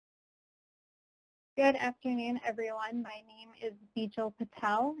Good afternoon, everyone. My name is Bijal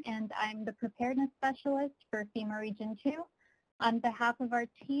Patel, and I'm the Preparedness Specialist for FEMA Region 2. On behalf of our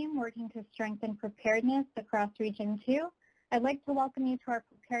team working to strengthen preparedness across Region 2, I'd like to welcome you to our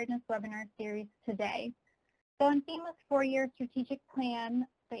Preparedness webinar series today. So in FEMA's 4-year strategic plan,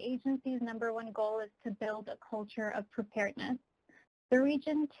 the agency's #1 goal is to build a culture of preparedness. The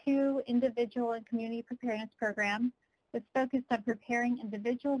Region 2 Individual and Community Preparedness Program is focused on preparing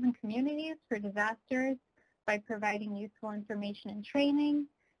individuals and communities for disasters by providing useful information and training,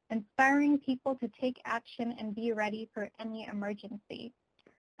 inspiring people to take action and be ready for any emergency.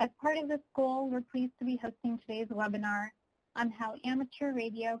 As part of this goal, we're pleased to be hosting today's webinar on how amateur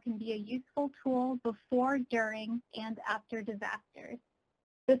radio can be a useful tool before, during, and after disasters.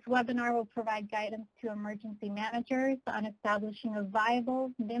 This webinar will provide guidance to emergency managers on establishing a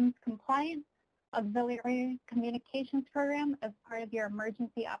viable NIMS-compliant auxiliary communications program as part of your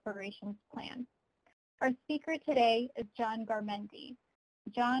emergency operations plan. Our speaker today is John Garmendi.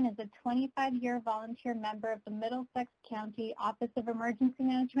 John is a 25-year volunteer member of the Middlesex County Office of Emergency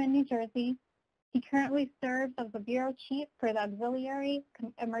Management, New Jersey. He currently serves as the Bureau Chief for the Auxiliary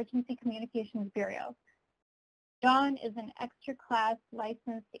Emergency Communications Bureau. John is an extra class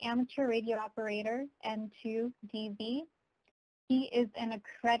licensed amateur radio operator, N2DV. He is an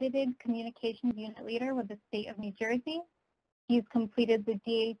accredited communications unit leader with the state of New Jersey. He's completed the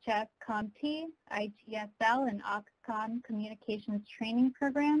DHS CompT, ITSL, and OxCom communications training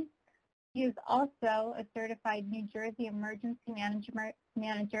programs. He is also a certified New Jersey Emergency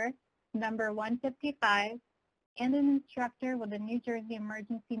Manager, number 155, and an instructor with the New Jersey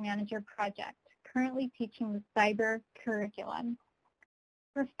Emergency Manager Project, currently teaching the cyber curriculum.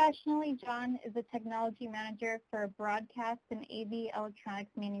 Professionally, John is a technology manager for a broadcast and AV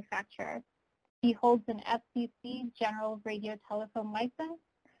electronics manufacturer. He holds an FCC General Radio Telephone license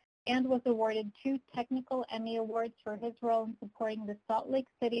and was awarded 2 Technical Emmy Awards for his role in supporting the Salt Lake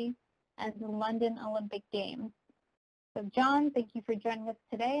City and the London Olympic Games. So John, thank you for joining us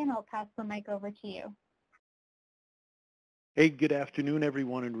today, and I'll pass the mic over to you. Hey, good afternoon,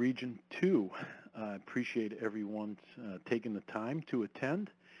 everyone in Region 2. I appreciate everyone's taking the time to attend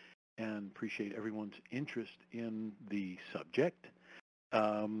and appreciate everyone's interest in the subject.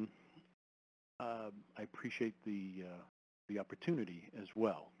 I appreciate the opportunity as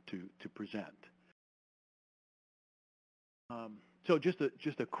well to present. So just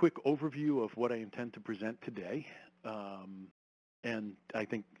a quick overview of what I intend to present today. And I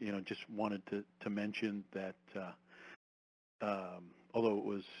think, just wanted to mention that although it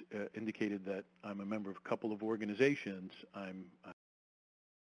was indicated that I'm a member of a couple of organizations, I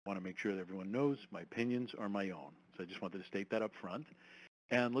want to make sure that everyone knows my opinions are my own. So I just wanted to state that up front.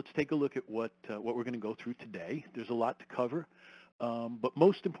 And let's take a look at what we're going to go through today. There's a lot to cover, but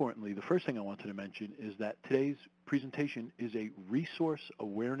most importantly, the first thing I wanted to mention is that today's presentation is a resource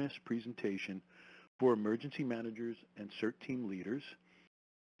awareness presentation for emergency managers and CERT team leaders,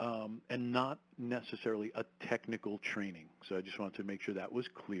 and not necessarily a technical training. So I just wanted to make sure that was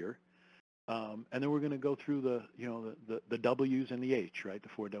clear. And then we're going to go through the W's and the H, right? The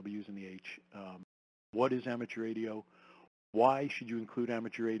 4 W's and the H. What is amateur radio? Why should you include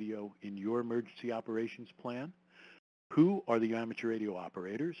amateur radio in your emergency operations plan? Who are the amateur radio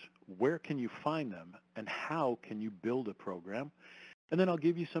operators? Where can you find them? And how can you build a program? And then I'll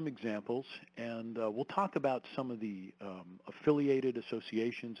give you some examples, and we'll talk about some of the affiliated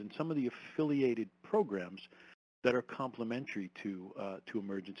associations and some of the affiliated programs that are complementary to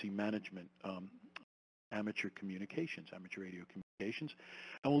emergency management, amateur communications, amateur radio communications.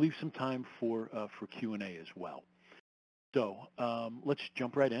 And we'll leave some time for Q&A as well. So let's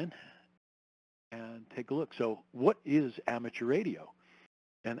jump right in and take a look. So what is amateur radio?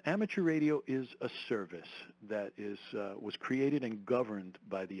 And amateur radio is a service that was created and governed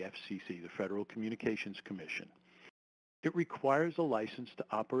by the FCC, the Federal Communications Commission. It requires a license to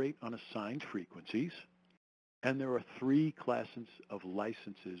operate on assigned frequencies, and there are 3 classes of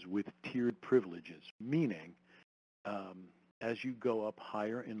licenses with tiered privileges, meaning as you go up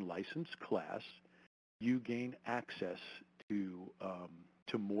higher in license class, you gain access to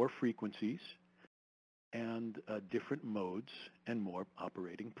more frequencies and different modes and more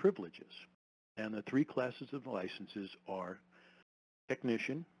operating privileges. And the 3 classes of licenses are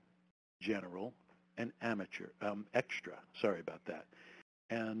technician, general, and amateur, extra, sorry about that.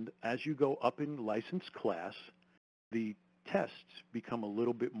 And as you go up in license class, the tests become a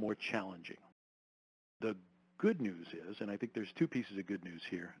little bit more challenging. The good news is, and I think there's 2 pieces of good news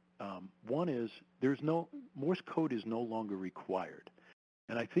here. One is Morse code is no longer required.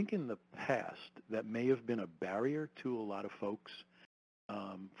 And I think in the past, that may have been a barrier to a lot of folks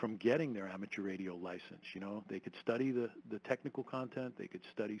from getting their amateur radio license. You know, they could study the technical content, they could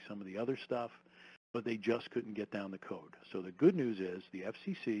study some of the other stuff, but they just couldn't get down the code. So the good news is the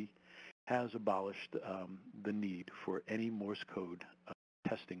FCC has abolished the need for any Morse code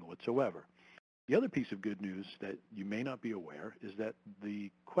testing whatsoever. The other piece of good news that you may not be aware is that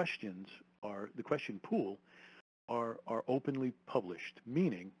the question pool are openly published,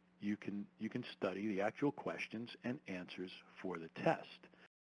 meaning you can study the actual questions and answers for the test.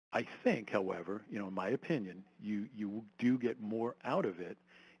 I think, however, you know, in my opinion, you do get more out of it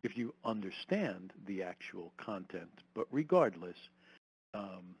if you understand the actual content. But regardless,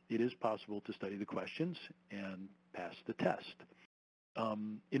 it is possible to study the questions and pass the test.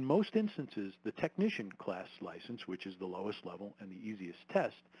 In most instances, the technician class license, which is the lowest level and the easiest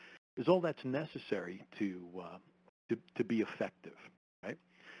test, is all that's necessary to be effective, right?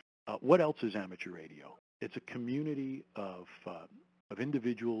 What else is amateur radio? It's a community of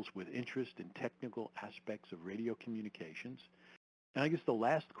individuals with interest in technical aspects of radio communications. And I guess the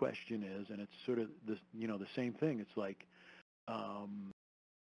last question is, and it's sort of the same thing. It's like,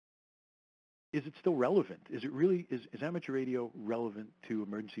 is it still relevant? Is it really is amateur radio relevant to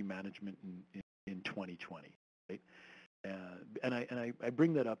emergency management in 2020? Right? And I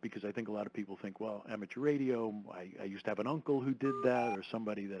bring that up because I think a lot of people think, well, amateur radio. I used to have an uncle who did that, or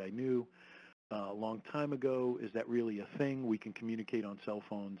somebody that I knew a long time ago. Is that really a thing? We can communicate on cell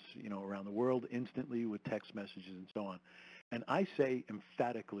phones, you know, around the world instantly with text messages and so on. And I say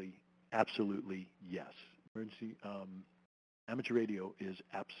emphatically, absolutely yes. Amateur radio is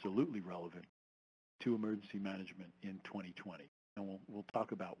absolutely relevant to emergency management in 2020, and we'll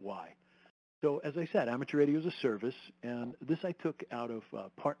talk about why. So as I said, amateur radio is a service, and this I took out of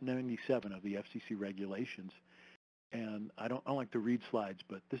Part 97 of the FCC regulations. And I don't like to read slides,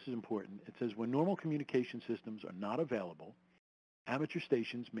 but this is important. It says, when normal communication systems are not available, amateur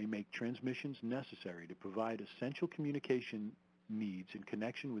stations may make transmissions necessary to provide essential communication needs in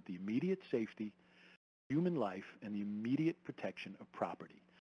connection with the immediate safety, human life, and the immediate protection of property.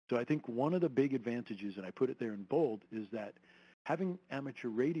 So I think one of the big advantages, and I put it there in bold, is that having amateur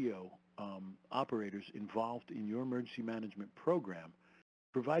radio operators involved in your emergency management program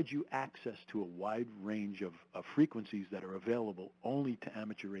provides you access to a wide range of frequencies that are available only to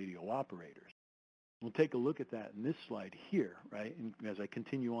amateur radio operators. We'll take a look at that in this slide here, right, and as I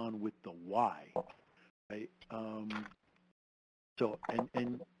continue on with the why, right?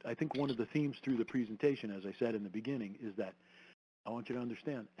 And I think one of the themes through the presentation, as I said in the beginning, is that I want you to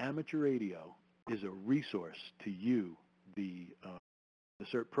understand amateur radio is a resource to you, the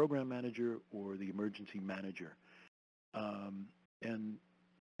CERT program manager or the emergency manager.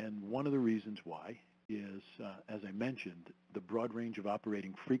 And one of the reasons why is, as I mentioned, the broad range of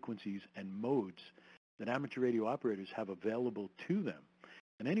operating frequencies and modes that amateur radio operators have available to them.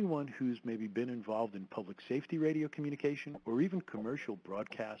 And anyone who's maybe been involved in public safety radio communication or even commercial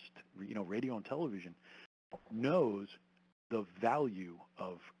broadcast, you know, radio and television, knows the value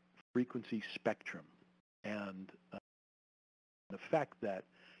of frequency spectrum and the fact that,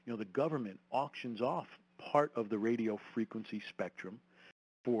 you know, the government auctions off part of the radio frequency spectrum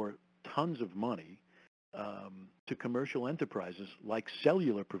for tons of money to commercial enterprises like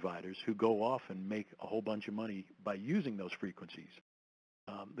cellular providers who go off and make a whole bunch of money by using those frequencies.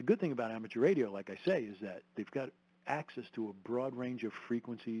 The good thing about amateur radio, like I say, is that they've got access to a broad range of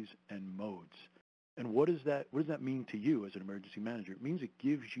frequencies and modes. And what does that mean to you as an emergency manager? It means it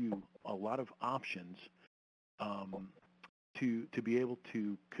gives you a lot of options to be able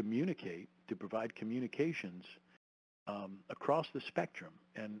to communicate, to provide communications across the spectrum.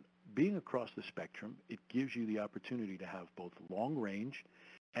 And being across the spectrum, it gives you the opportunity to have both long-range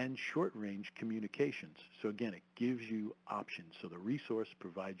and short-range communications. So again, it gives you options. So the resource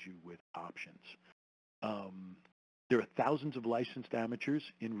provides you with options. There are thousands of licensed amateurs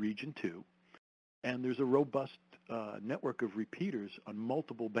in Region 2, and there's a robust network of repeaters on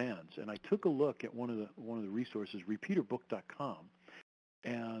multiple bands. And I took a look at one of the resources, repeaterbook.com,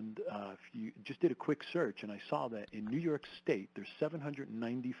 and if you just did a quick search, and I saw that in New York State, there's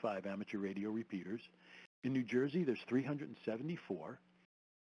 795 amateur radio repeaters. In New Jersey, there's 374.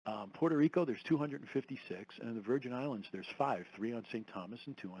 Puerto Rico, there's 256. And in the Virgin Islands, there's 5, 3 on St. Thomas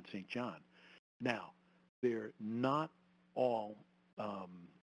and 2 on St. John. Now, they're not all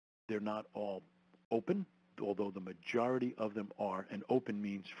open, although the majority of them are, and open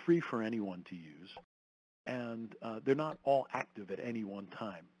means free for anyone to use. And they're not all active at any one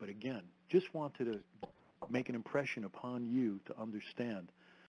time. But again, just wanted to make an impression upon you to understand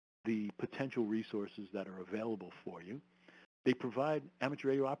the potential resources that are available for you. Amateur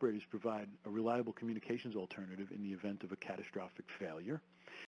radio operators provide a reliable communications alternative in the event of a catastrophic failure.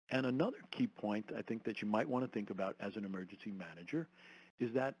 And another key point I think that you might want to think about as an emergency manager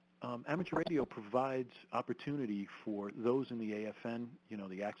is that amateur radio provides opportunity for those in the AFN,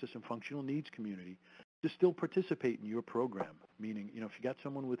 the access and functional needs community, to still participate in your program. Meaning, if you got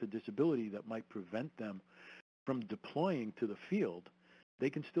someone with a disability that might prevent them from deploying to the field, they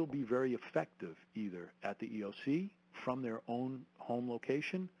can still be very effective either at the EOC, from their own home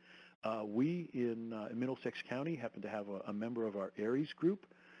location. We in Middlesex County happen to have a member of our ARES group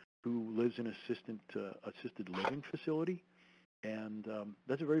who lives in an assisted living facility. And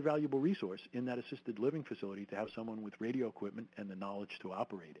that's a very valuable resource in that assisted living facility to have someone with radio equipment and the knowledge to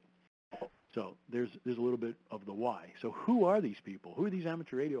operate it. So there's a little bit of the why. So who are these people? Who are these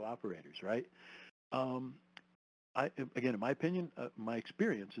amateur radio operators, right? Again, in my opinion, my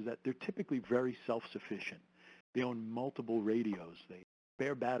experience is that they're typically very self-sufficient. They own multiple radios. They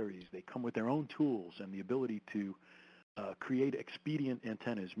spare batteries. They come with their own tools and the ability to create expedient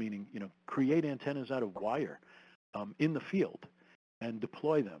antennas, meaning, create antennas out of wire in the field and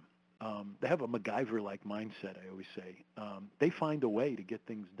deploy them. They have a MacGyver-like mindset, I always say. They find a way to get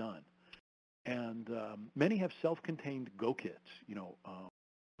things done. And many have self-contained go kits,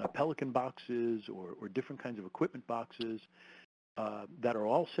 Pelican boxes or different kinds of equipment boxes that are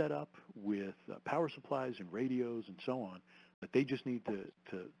all set up with power supplies and radios and so on, that they just need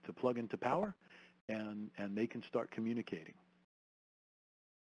to plug into power, and they can start communicating.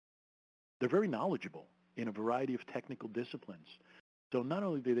 They're very knowledgeable in a variety of technical disciplines. So not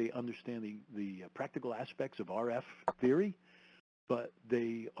only do they understand the practical aspects of RF theory, but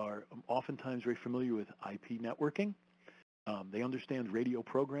they are oftentimes very familiar with IP networking. They understand radio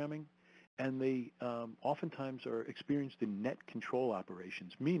programming, and they oftentimes are experienced in net control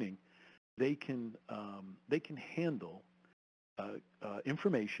operations, meaning they can handle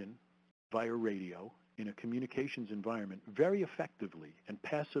information via radio in a communications environment very effectively and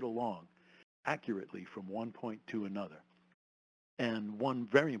pass it along accurately from one point to another. And one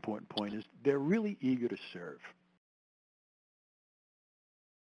very important point is they're really eager to serve.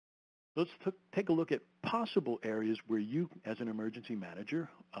 Let's take a look at possible areas where you, as an emergency manager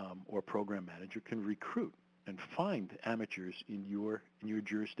or program manager, can recruit and find amateurs in your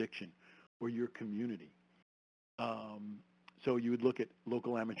jurisdiction or your community. So you would look at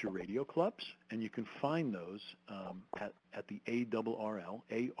local amateur radio clubs, and you can find those at the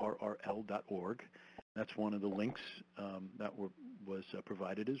ARRL.org. That's one of the links that was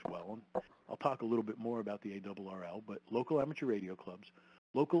provided as well. And I'll talk a little bit more about the ARRL, but local amateur radio clubs,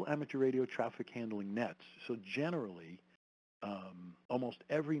 local amateur radio traffic handling nets. So generally, almost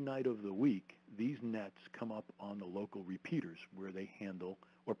every night of the week, these nets come up on the local repeaters where they handle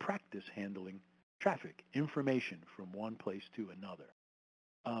or practice handling traffic information from one place to another.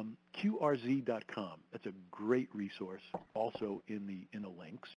 QRZ.com, that's a great resource also in the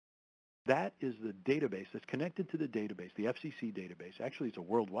links. That is the database that's connected to the database, the FCC database. Actually, it's a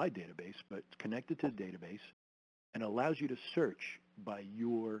worldwide database, but it's connected to the database and allows you to search by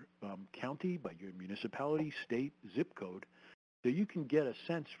your county, by your municipality, state, zip code, so you can get a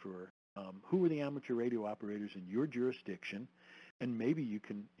sense for who are the amateur radio operators in your jurisdiction, and maybe you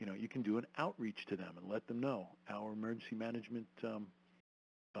can do an outreach to them and let them know our emergency management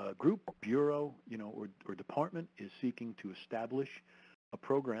group, bureau, or department is seeking to establish a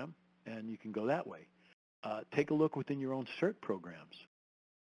program, and you can go that way. Take a look within your own CERT programs.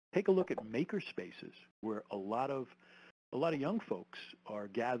 Take a look at maker spaces where a lot of young folks are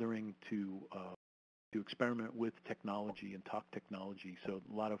gathering to experiment with technology and talk technology. So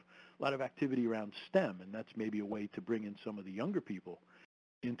a lot of activity around STEM, and that's maybe a way to bring in some of the younger people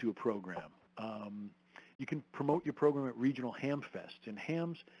into a program. You can promote your program at regional ham fests. In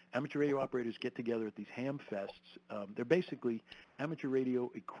hams, amateur radio operators get together at these ham fests. They're basically amateur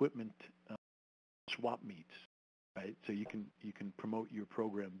radio equipment swap meets, right? So you can promote your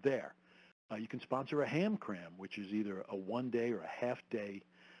program there. You can sponsor a ham cram, which is either a one-day or a half-day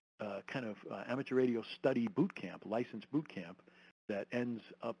kind of amateur radio study boot camp, licensed boot camp that ends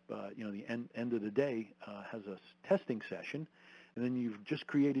up, the end of the day has a testing session, and then you've just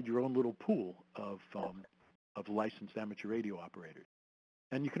created your own little pool of licensed amateur radio operators.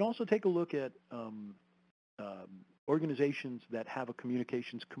 And you can also take a look at organizations that have a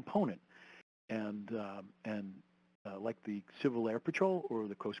communications component, and like the Civil Air Patrol or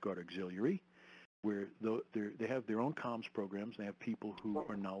the Coast Guard Auxiliary, where they have their own comms programs. They have people who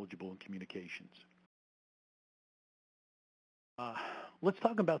are knowledgeable in communications. Let's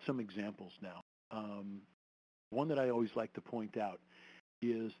talk about some examples now. One that I always like to point out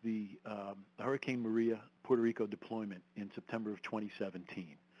is the Hurricane Maria Puerto Rico deployment in September of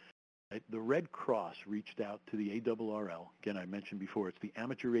 2017. Right? The Red Cross reached out to the ARRL. Again, I mentioned before, it's the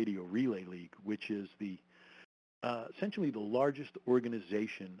Amateur Radio Relay League, which is the essentially the largest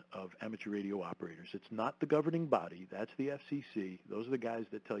organization of amateur radio operators. It's not the governing body. That's the FCC. Those are the guys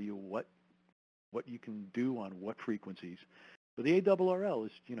that tell you what you can do on what frequencies. But the ARRL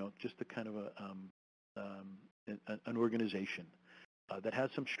is, just a kind of an organization that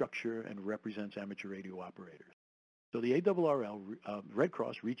has some structure and represents amateur radio operators. So the ARRL, Red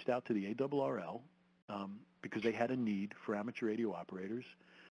Cross reached out to the ARRL because they had a need for amateur radio operators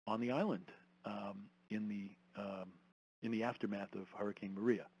on the island in the aftermath of Hurricane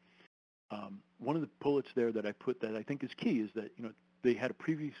Maria. One of the bullets there that I put that I think is key is that they had a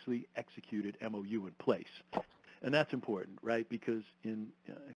previously executed MOU in place, and that's important, right? Because in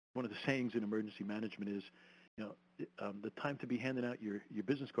one of the sayings in emergency management is, the time to be handing out your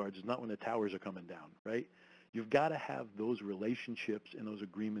business cards is not when the towers are coming down, right? You've got to have those relationships and those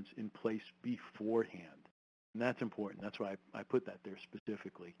agreements in place beforehand. And that's important. That's why I put that there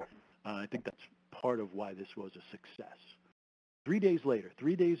specifically. I think that's part of why this was a success. 3 days later,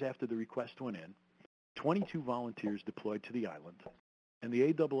 3 days after the request went in, 22 volunteers deployed to the island, and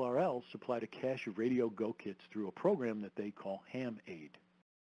the ARRL supplied a cache of radio go kits through a program that they call Ham Aid.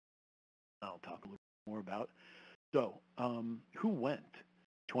 I'll talk a little more about. So, who went?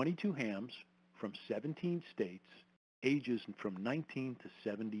 22 hams from 17 states, ages from 19 to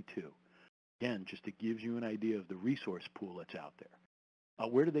 72. Again, just to give you an idea of the resource pool that's out there.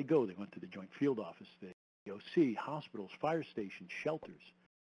 Where did they go? They went to the Joint Field Office, the OC, hospitals, fire stations, shelters.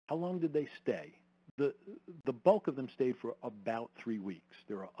 How long did they stay? The bulk of them stayed for about 3 weeks.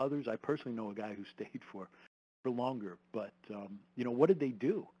 There are others. I personally know a guy who stayed for longer. But, what did they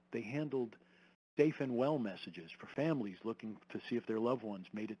do? They handled safe and well messages for families looking to see if their loved ones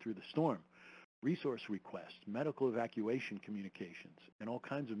made it through the storm, resource requests, medical evacuation communications, and all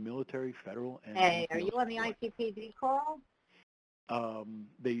kinds of military, federal, and Hey, are you on the IPPD call?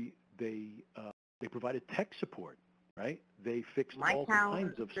 They provided tech support, right? They fixed My all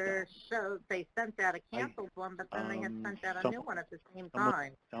kinds of calendar stuff. showed they sent out a canceled one, but then they had sent out a new one at the same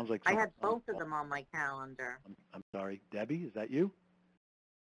time. Sounds like I had both of them on my calendar. I'm sorry, Debbie, is that you?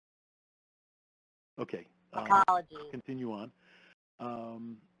 Okay. Apologies. Continue on.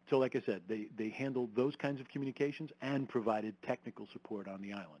 So like I said, they handled those kinds of communications and provided technical support on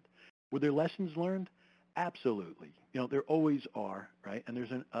the island. Were there lessons learned? Absolutely. There always are, right? And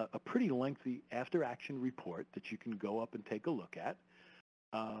there's a pretty lengthy after-action report that you can go up and take a look at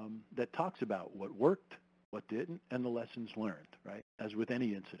that talks about what worked, what didn't, and the lessons learned, right, as with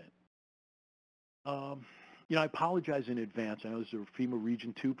any incident. I apologize in advance. I know this is a FEMA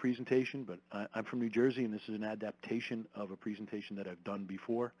Region 2 presentation, but I'm from New Jersey, and this is an adaptation of a presentation that I've done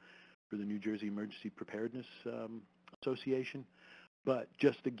before for the New Jersey Emergency Preparedness Association. But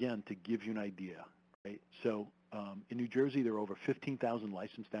just, again, to give you an idea, right? So in New Jersey, there are over 15,000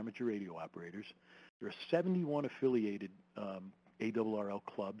 licensed amateur radio operators. There are 71 affiliated ARRL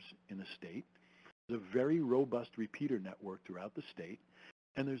clubs in the state. There's a very robust repeater network throughout the state.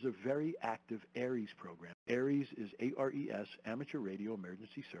 And there's a very active ARES program. ARES is ARES, Amateur Radio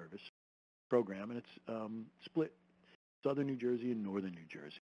Emergency Service program, and it's split southern New Jersey and northern New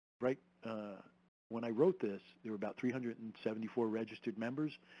Jersey. Right when I wrote this, there were about 374 registered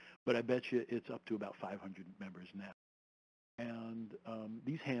members, but I bet you it's up to about 500 members now. And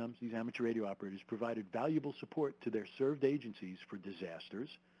these hams, these amateur radio operators, provided valuable support to their served agencies for disasters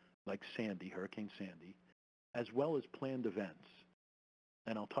like Sandy, Hurricane Sandy, as well as planned events.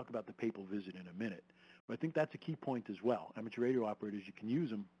 And I'll talk about the papal visit in a minute. But I think that's a key point as well. Amateur radio operators, you can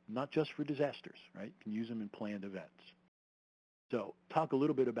use them not just for disasters, right? You can use them in planned events. So talk a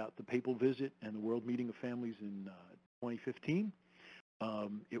little bit about the papal visit and the World Meeting of Families in 2015.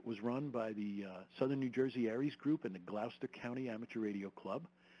 It was run by the Southern New Jersey ARES Group and the Gloucester County Amateur Radio Club.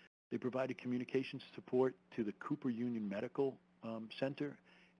 They provided communications support to the Cooper Union Medical Center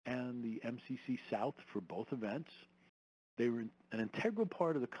and the MCC South for both events. They were an integral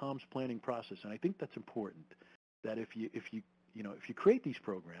part of the comms planning process, and I think that's important. That if you create these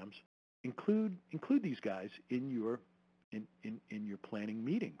programs, include these guys in your planning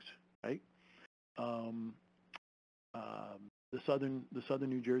meetings, right? The Southern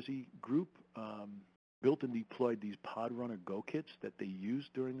New Jersey group built and deployed these pod runner go kits that they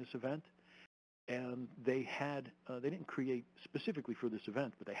used during this event, and they didn't create specifically for this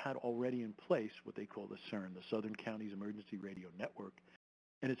event, but they had already in place what they call the CERN, the Southern Counties Emergency Radio Network,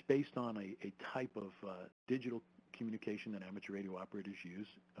 and it's based on a type of digital communication that amateur radio operators use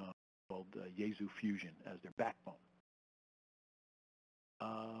called Yaesu Fusion as their backbone.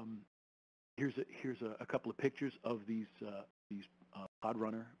 Here's a couple of pictures of these pod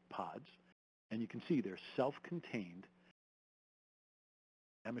runner pods, and you can see they're self-contained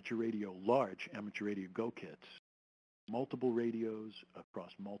large amateur radio go kits, multiple radios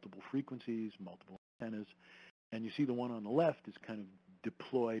across multiple frequencies, multiple antennas, and you see the one on the left is kind of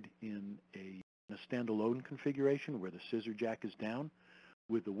deployed in a standalone configuration where the scissor jack is down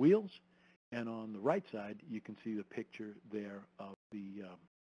with the wheels, and on the right side you can see the picture there of the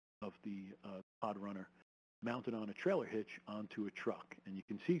pod runner mounted on a trailer hitch onto a truck, and you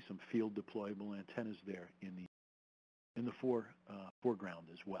can see some field deployable antennas there in the foreground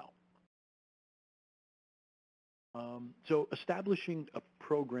as well. So establishing a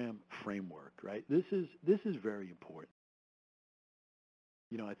program framework, right? This is very important.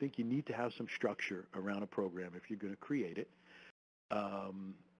 You know, I think you need to have some structure around a program if you're going to create it.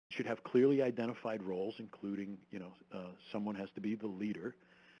 Should have clearly identified roles, including, you know, someone has to be the leader.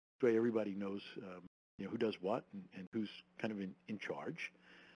 So everybody knows, you know, who does what and who's kind of in charge.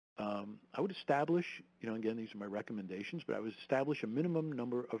 I would establish, you know, again, these are my recommendations, but I would establish a minimum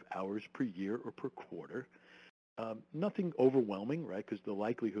number of hours per year or per quarter. Nothing overwhelming, right, because the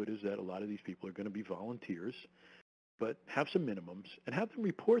likelihood is that a lot of these people are going to be volunteers, but have some minimums and have them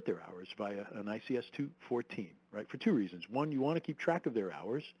report their hours via an ICS 214, right, for two reasons. One, you want to keep track of their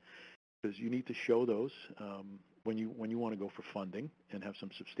hours because you need to show those when you want to go for funding and have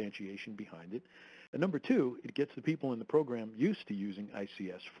some substantiation behind it. And number two, it gets the people in the program used to using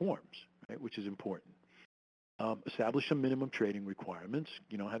ICS forms, right, which is important. Establish some minimum trading requirements.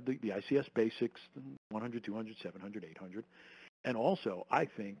 You know, have the ICS basics, 100, 200, 700, 800. And also, I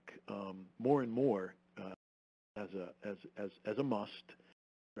think more and more as a must,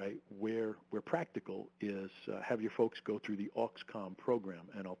 right, where practical is have your folks go through the AUXCOM program,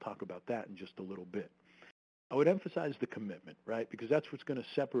 and I'll talk about that in just a little bit. I would emphasize the commitment, right, because that's what's going to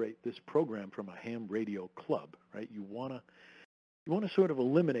separate this program from a ham radio club, right? You want to sort of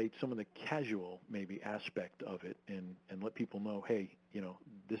eliminate some of the casual maybe aspect of it and let people know, hey, you know,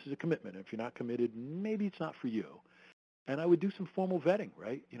 this is a commitment. If you're not committed, maybe it's not for you. And I would do some formal vetting,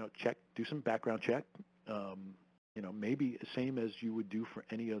 right? You know, do some background check. You know, maybe the same as you would do for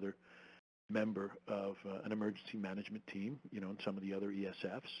any other member of an emergency management team, you know, and some of the other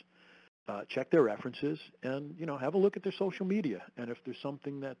ESFs. Check their references and, you know, have a look at their social media. And if there's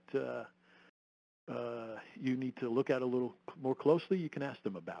something that you need to look at a little more closely, you can ask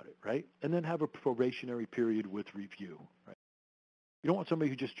them about it, right? And then have a probationary period with review, right? You don't want somebody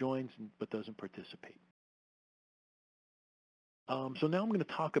who just joins but doesn't participate. So now I'm going to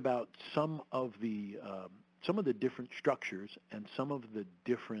talk about some of the different structures and some of the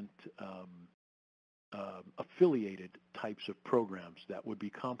different affiliated types of programs that would be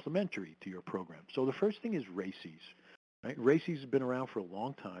complementary to your program. So the first thing is RACES. Right? RACES has been around for a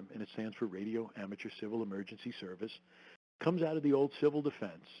long time, and it stands for Radio Amateur Civil Emergency Service. It comes out of the old civil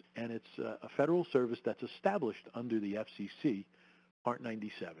defense, and it's a federal service that's established under the FCC, Part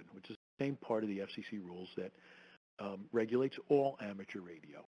 97, which is the same part of the FCC rules that regulates all amateur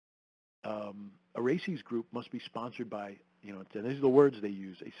radio. A RACES group must be sponsored by, you know, and these are the words they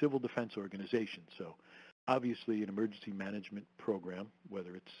use, a civil defense organization. So obviously an emergency management program,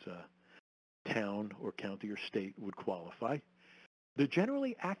 whether it's town or county or state, would qualify. They're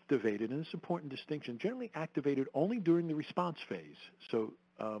generally activated, and this is an important distinction, generally activated only during the response phase. So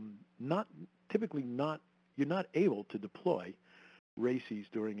you're not able to deploy RACES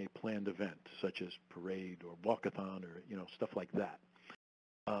during a planned event, such as parade or walkathon or, you know, stuff like that.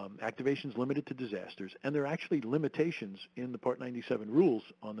 Activation's limited to disasters, and there are actually limitations in the Part 97 rules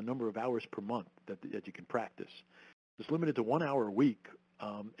on the number of hours per month that you can practice. It's limited to 1 hour a week,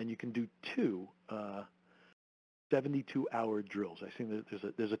 and you can do two 72-hour drills. I think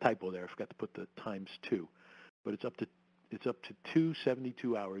that there's a typo there. I forgot to put the times two, but it's up to two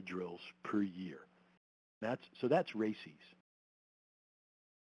 72-hour drills per year. That's RACES.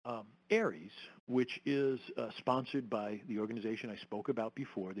 ARES, which is sponsored by the organization I spoke about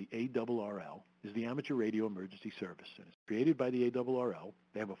before, the ARRL, is the Amateur Radio Emergency Service. And it's created by the ARRL.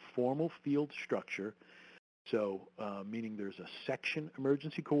 They have a formal field structure, so meaning there's a section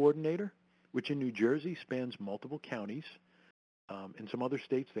emergency coordinator, which in New Jersey spans multiple counties. In some other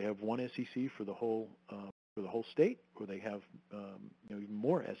states, they have one SEC for the whole state, or they have you know, even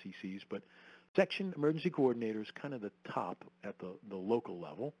more SECs, but section emergency coordinator is kind of the top at the local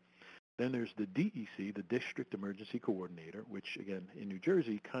level. Then there's the DEC, the District Emergency Coordinator, which, again, in New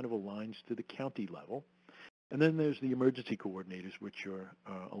Jersey kind of aligns to the county level. And then there's the emergency coordinators, which are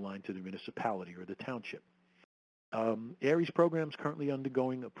aligned to the municipality or the township. ARES program is currently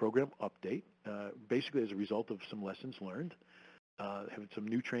undergoing a program update, basically as a result of some lessons learned. have some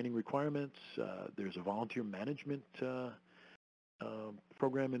new training requirements. There's a volunteer management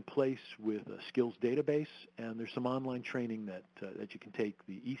program in place with a skills database, and there's some online training that you can take,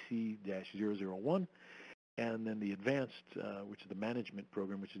 the EC-001, and then the advanced, which is the management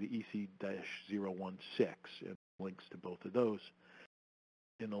program, which is the EC-016, and links to both of those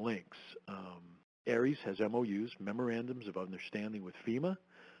in the links. ARES has MOUs, memorandums of understanding with FEMA,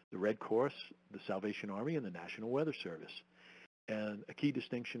 the Red Cross, the Salvation Army, and the National Weather Service. And a key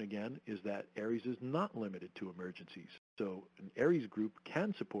distinction, again, is that ARES is not limited to emergencies. So an ARES group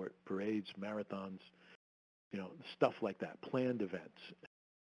can support parades, marathons, stuff like that, planned events.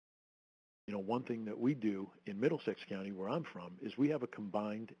 One thing that we do in Middlesex County, where I'm from, is we have a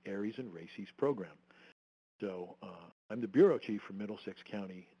combined ARES and RACES program. So I'm the bureau chief for Middlesex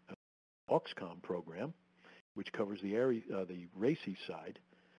County AUXCOM program, which covers the RACES side,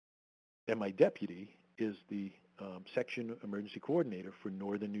 and my deputy is the section emergency coordinator for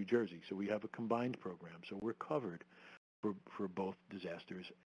Northern New Jersey. So we have a combined program, so we're covered for both disasters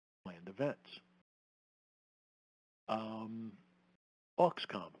and planned events.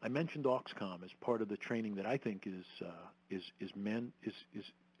 AUXCOM. I mentioned AUXCOM as part of the training that I think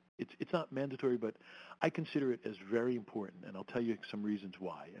it's not mandatory, but I consider it as very important, and I'll tell you some reasons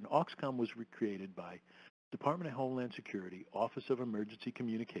why. And AUXCOM was created by Department of Homeland Security, Office of Emergency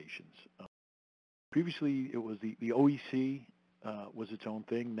Communications. Previously, it was the OEC was its own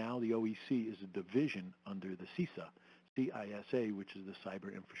thing. Now the OEC is a division under the CISA, which is the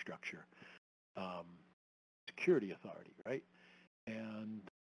Cyber Infrastructure Security Authority, right? And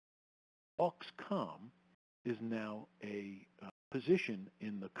AUXCOM is now a position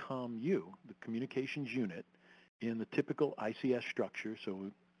in the COMU, the communications unit, in the typical ICS structure,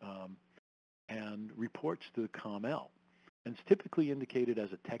 and reports to the COML. And it's typically indicated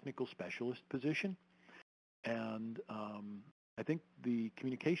as a technical specialist position. And I think the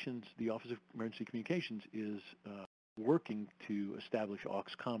Office of Emergency Communications is working to establish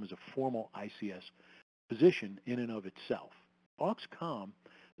AUXCOM as a formal ICS position in and of itself. AUXCOM,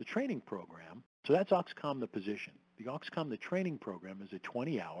 the training program, so that's AUXCOM the position. The AUXCOM, the training program, is a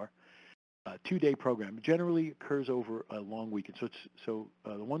 20-hour, 2-day program. It generally occurs over a long weekend. So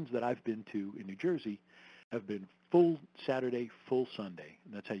the ones that I've been to in New Jersey have been full Saturday, full Sunday.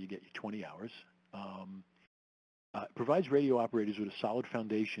 And that's how you get your 20 hours. It provides radio operators with a solid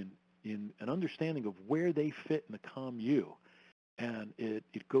foundation in an understanding of where they fit in the COMU. And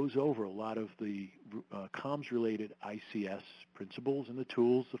it goes over a lot of the comms-related ICS principles and the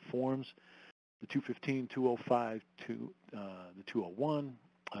tools, the forms, the 215, 205, the 201,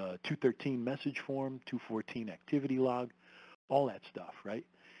 213 message form, 214 activity log, all that stuff, right?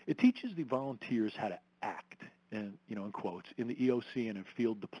 It teaches the volunteers how to act, and in quotes, in the EOC and in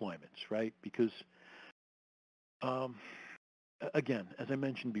field deployments, right? Because, again, as I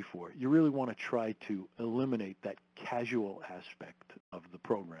mentioned before, you really want to try to eliminate that casual aspect of the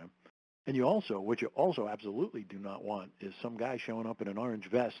program. And what you also absolutely do not want is some guy showing up in an orange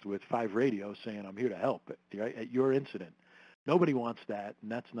vest with 5 radios saying, I'm here to help, right, at your incident. Nobody wants that,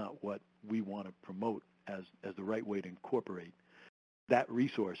 and that's not what we want to promote as the right way to incorporate that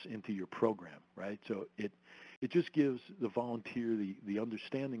resource into your program, right? So it just gives the volunteer the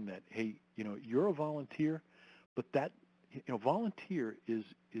understanding that, hey, you're a volunteer, but that, volunteer is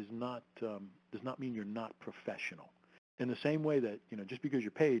not does not mean you're not professional. In the same way that, just because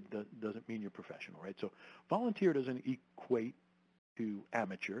you're paid doesn't mean you're professional, right? So volunteer doesn't equate to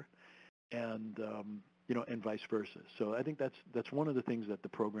amateur, and and vice versa. So I think that's one of the things that the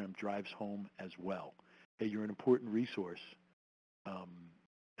program drives home as well. Hey, you're an important resource.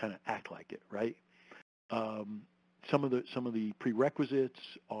 Kind of act like it, right? Some of the prerequisites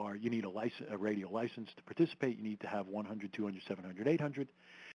are you need a radio license to participate. You need to have 100, 200, 700, 800.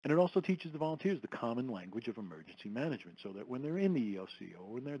 And it also teaches the volunteers the common language of emergency management so that when they're in the EOC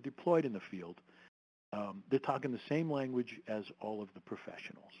or when they're deployed in the field, they're talking the same language as all of the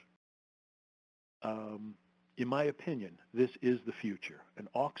professionals. In my opinion, this is the future. And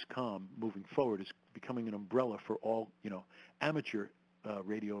AUXCOM moving forward is becoming an umbrella for all, amateur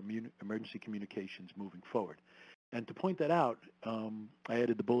radio emergency communications moving forward. And to point that out, I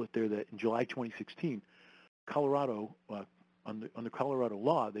added the bullet there that in July 2016, Colorado, under Colorado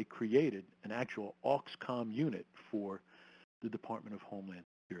law, they created an actual AUXCOM unit for the Department of Homeland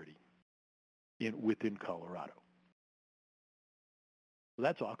Security within Colorado. So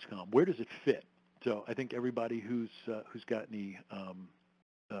that's AUXCOM. Where does it fit? So I think everybody who's got any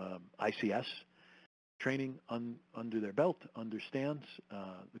ICS training under their belt understands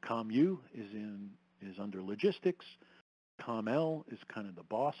the COMU is under logistics. COML is kind of the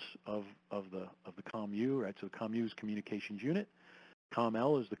boss of the COMU, right? So the COMU is communications unit.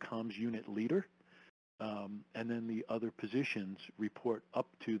 COM-L is the comms unit leader, and then the other positions report up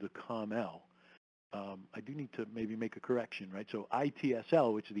to the COM-L. I do need to maybe make a correction, right? So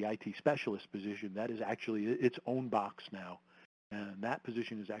ITSL, which is the IT specialist position, that is actually its own box now, and that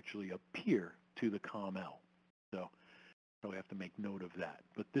position is actually a peer to the COM-L. So probably have to make note of that.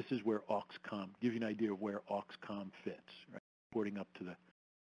 But this is where AUXCOM, give you an idea of where AUXCOM fits, right? Reporting up to the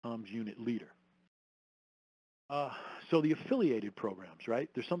comms unit leader. So the affiliated programs, right?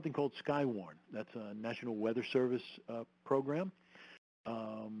 There's something called Skywarn. That's a National Weather Service program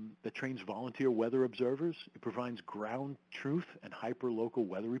that trains volunteer weather observers. It provides ground truth and hyper-local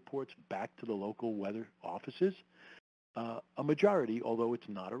weather reports back to the local weather offices. A majority, although it's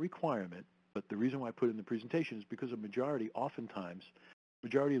not a requirement, but the reason why I put it in the presentation is because majority of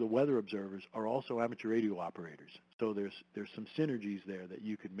the weather observers are also amateur radio operators. So there's some synergies there that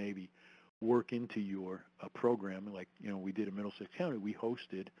you could maybe work into your program. Like, we did in Middlesex County, we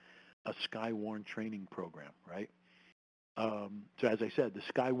hosted a Skywarn training program, right? So as I said, the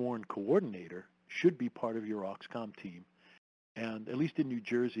Skywarn coordinator should be part of your AUXCOM team. And at least in New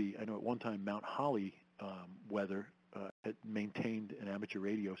Jersey, I know at one time Mount Holly Weather had maintained an amateur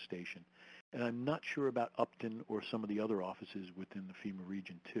radio station. And I'm not sure about Upton or some of the other offices within the FEMA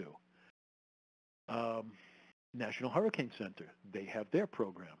region too. National Hurricane Center, they have their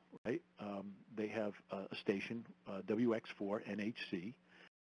program, right? They have a station, WX4 NHC.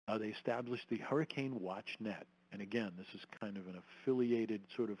 They established the Hurricane Watch Net. And again, this is kind of an affiliated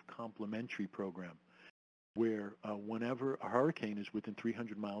sort of complementary program where whenever a hurricane is within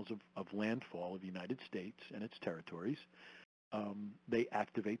 300 miles of landfall of the United States and its territories, they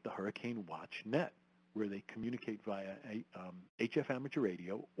activate the Hurricane Watch Net, where they communicate via HF amateur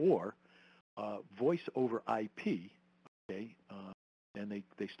radio or voice over IP, okay, and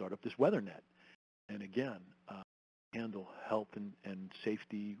they start up this weather net. And again, handle health and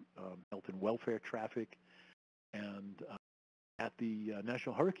safety, health and welfare traffic. And at the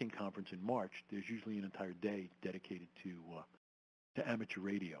National Hurricane Conference in March, there's usually an entire day dedicated to amateur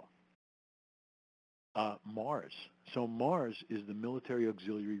radio. MARS. So MARS is the Military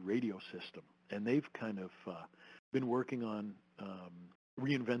Auxiliary Radio System, and they've kind of been working on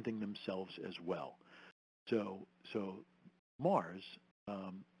reinventing themselves as well. So MARS,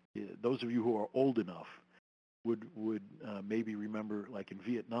 those of you who are old enough would maybe remember, like in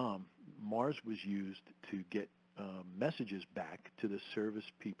Vietnam, MARS was used to get messages back to the service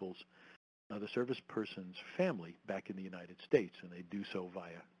person's family back in the United States, and they do so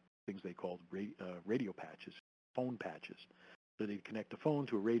via things they called radio patches, phone patches. So they'd connect a phone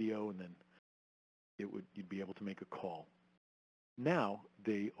to a radio, and then you'd be able to make a call. Now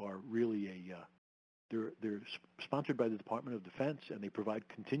they are really they're sponsored by the Department of Defense, and they provide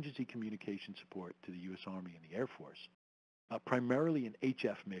contingency communication support to the U.S. Army and the Air Force. Primarily an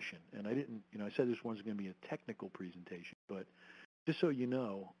HF mission, and I didn't, I said this one's going to be a technical presentation, but just so you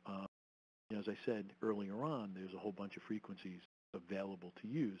know, as I said earlier on, there's a whole bunch of frequencies available to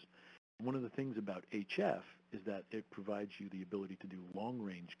use. One of the things about HF is that it provides you the ability to do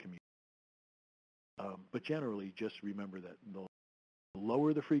long-range communication. But generally, just remember that the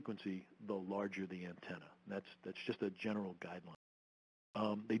lower the frequency, the larger the antenna. That's just a general guideline.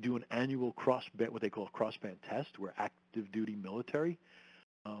 They do an annual what they call a crossband test, where active duty military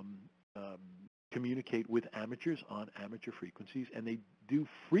communicate with amateurs on amateur frequencies, and they do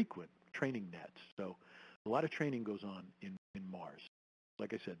frequent training nets. So a lot of training goes on in Mars.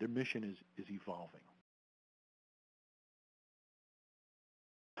 Like I said, their mission is evolving.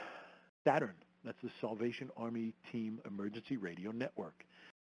 Saturn, that's the Salvation Army Team Emergency Radio Network.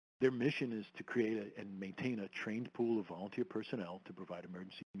 Their mission is to create and maintain a trained pool of volunteer personnel to provide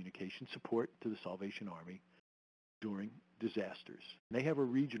emergency communication support to the Salvation Army during disasters. And they have a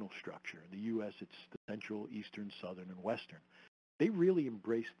regional structure. In the U.S., it's the central, eastern, southern, and western. They really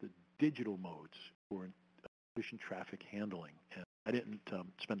embrace the digital modes for efficient traffic handling. And I didn't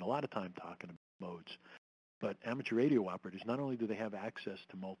spend a lot of time talking about modes, but amateur radio operators, not only do they have access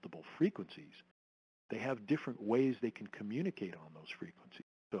to multiple frequencies, they have different ways they can communicate on those frequencies.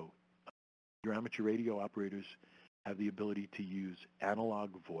 So your amateur radio operators have the ability to use analog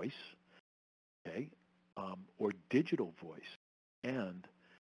voice, okay, or digital voice, and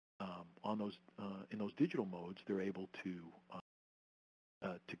on those in those digital modes, they're able to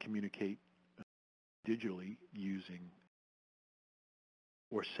communicate digitally using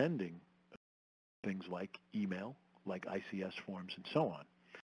or sending things like email, like ICS forms, and so on.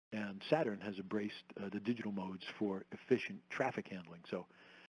 And Saturn has embraced the digital modes for efficient traffic handling. So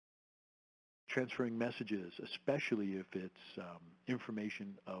transferring messages, especially if it's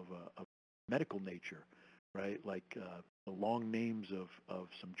information of a medical nature, right? Like the long names of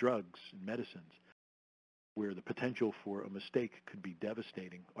some drugs and medicines, where the potential for a mistake could be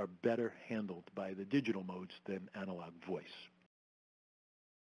devastating, are better handled by the digital modes than analog voice.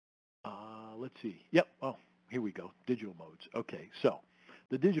 Let's see. Yep. Oh, here we go. Digital modes. Okay. So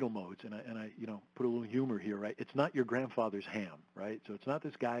the digital modes, and I put a little humor here, right? It's not your grandfather's ham, right? So it's not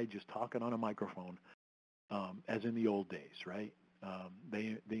this guy just talking on a microphone, as in the old days, right?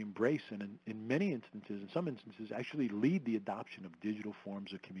 They embrace and in many instances, in some instances, actually lead the adoption of digital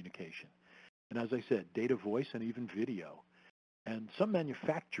forms of communication. And as I said, data, voice, and even video. And some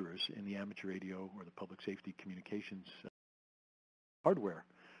manufacturers in the amateur radio or the public safety communications hardware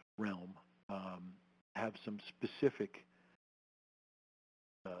realm have some specific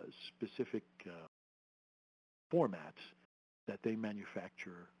formats that they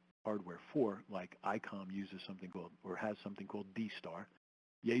manufacture hardware for, like ICOM uses something called, or has something called D-Star.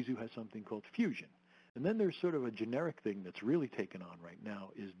 Yaesu has something called Fusion. And then there's sort of a generic thing that's really taken on right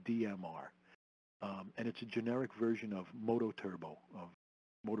now is DMR. And it's a generic version of Moto Turbo, of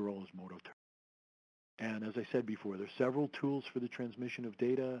Motorola's Moto Turbo. And as I said before, there's several tools for the transmission of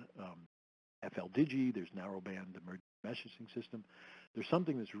data. FLDigi, there's narrowband emergency messaging system. There's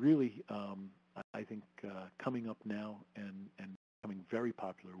something that's really, I think, coming up now and becoming very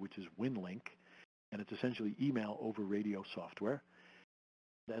popular, which is WinLink, and it's essentially email over radio software.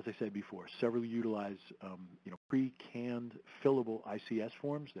 As I said before, several utilize pre-canned fillable ICS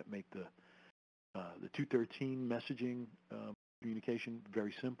forms that make the 213 messaging communication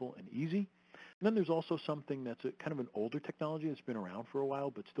very simple and easy. And then there's also something that's a kind of an older technology that's been around for a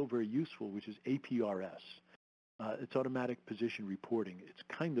while but still very useful, which is APRS. It's automatic position reporting. It's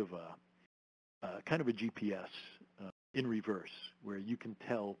kind of a GPS in reverse, where you can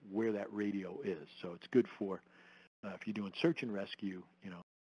tell where that radio is. So it's good for if you're doing search and rescue.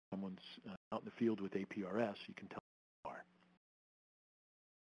 Someone's out in the field with APRS, you can tell where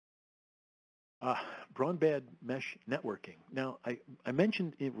they are. Broadband mesh networking. Now, I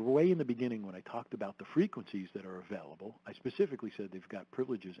mentioned way in the beginning when I talked about the frequencies that are available, I specifically said they've got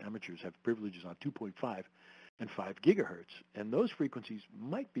privileges, amateurs have privileges on 2.5 and 5 gigahertz. And those frequencies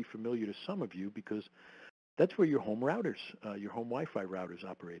might be familiar to some of you because that's where your home routers, your home Wi-Fi routers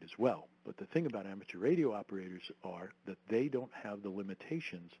operate as well. But the thing about amateur radio operators are that they don't have the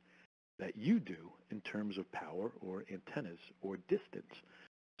limitations that you do in terms of power or antennas or distance.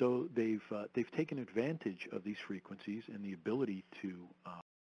 So they've taken advantage of these frequencies and the ability to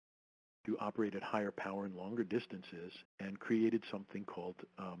operate at higher power and longer distances, and created something called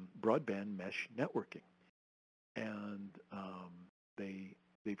broadband mesh networking. And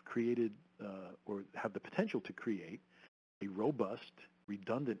they've created or have the potential to create a robust,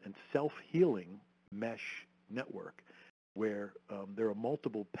 redundant, and self-healing mesh network where there are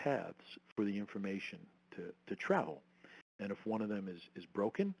multiple paths for the information to travel. And if one of them is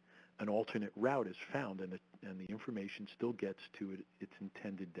broken, an alternate route is found, and the information still gets to its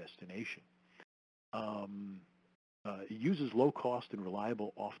intended destination. It uses low-cost and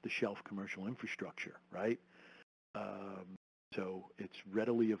reliable off-the-shelf commercial infrastructure, right? So it's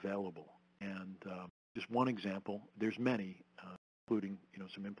readily available. And just one example, there's many, including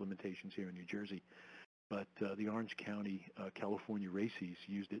some implementations here in New Jersey, but the Orange County, California RACES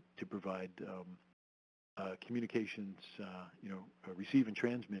used it to provide communications, receive and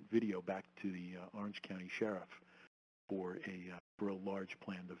transmit video back to the Orange County Sheriff for a large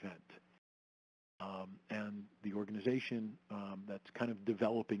planned event. And the organization that's kind of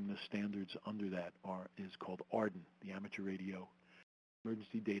developing the standards under that is called ARDN, the Amateur Radio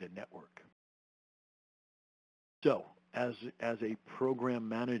Emergency Data Network. So, as a program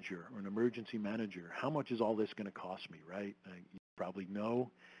manager or an emergency manager, how much is all this going to cost me, right? You probably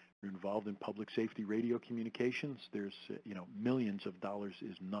know. You're involved in public safety radio communications. There's, millions of dollars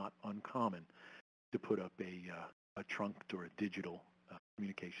is not uncommon to put up a trunked or a digital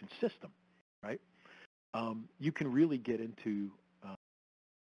communication system, right? You can really get into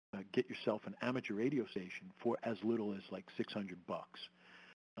get yourself an amateur radio station for as little as like $600.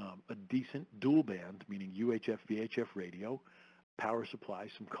 A decent dual band, meaning UHF, VHF radio, power supply,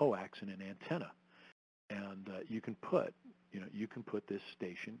 some coax, and an antenna, and you can put this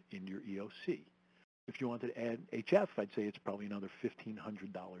station in your EOC. If you wanted to add HF, I'd say it's probably another $1,500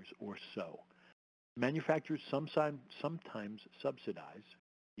 or so. Manufacturers sometimes subsidize.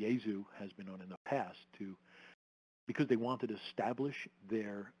 Yaesu has been on in the past because they wanted to establish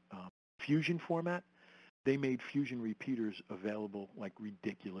their fusion format. They made fusion repeaters available like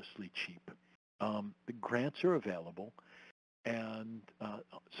ridiculously cheap. The grants are available, and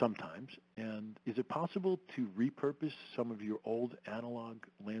sometimes. And is it possible to repurpose some of your old analog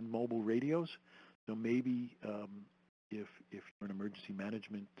land mobile radios So maybe if you're an emergency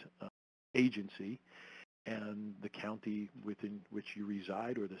management agency and the county within which you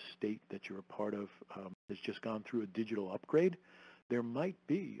reside or the state that you're a part of has just gone through a digital upgrade, there might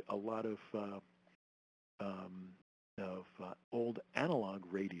be a lot of old analog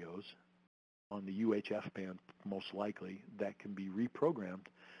radios on the UHF band, most likely, that can be reprogrammed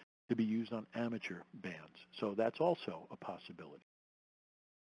to be used on amateur bands. So that's also a possibility.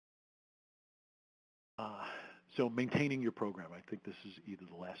 So maintaining your program, I think this is either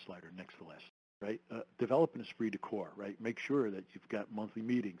the last slide or next to last, right? Develop an esprit de corps, right? Make sure that you've got monthly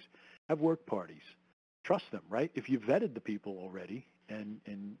meetings, have work parties, trust them, right? If you've vetted the people already and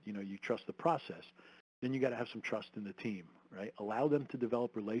you know you trust the process, then you got to have some trust in the team, right? Allow them to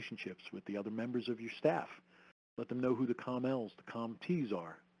develop relationships with the other members of your staff. Let them know who the COM-Ls, the COM-Ts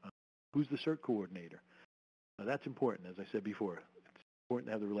are, who's the CERT coordinator. Now that's important, as I said before. Important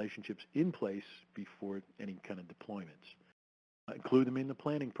to have the relationships in place before any kind of deployments. Include them in the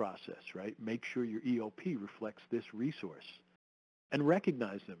planning process, right? Make sure your EOP reflects this resource and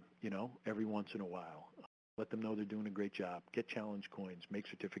recognize them, you know, every once in a while. Let them know they're doing a great job. Get challenge coins, make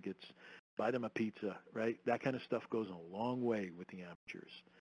certificates, buy them a pizza, right? That kind of stuff goes a long way with the amateurs.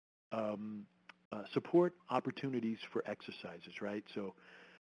 Support opportunities for exercises, right? So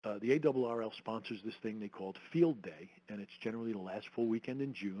the ARRL sponsors this thing they called Field Day, and it's generally the last full weekend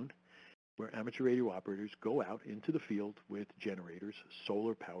in June, where amateur radio operators go out into the field with generators,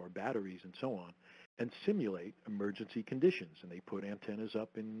 solar power, batteries, and so on, and simulate emergency conditions. And they put antennas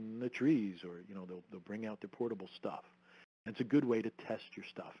up in the trees, or you know they'll bring out their portable stuff. And it's a good way to test your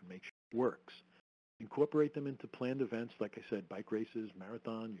stuff and make sure it works. Incorporate them into planned events, like I said, bike races,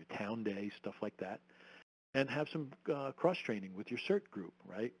 marathon, your town day, stuff like that. And have some cross-training with your CERT group,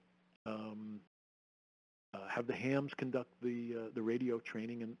 right? Have the hams conduct the radio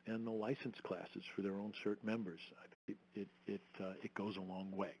training and the license classes for their own CERT members. I think it goes a long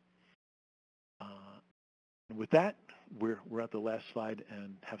way. And with that, we're at the last slide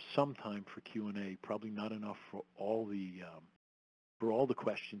and have some time for Q&A. Probably not enough for all the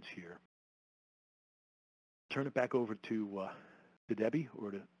questions here. Turn it back over to Debbie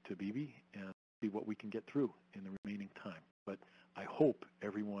or to Bibi and see what we can get through in the remaining time. But I hope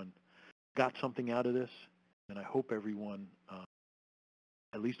everyone got something out of this, and I hope everyone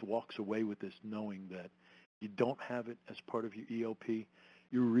at least walks away with this knowing that you don't have it as part of your EOP.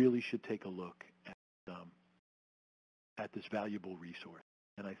 You really should take a look at this valuable resource.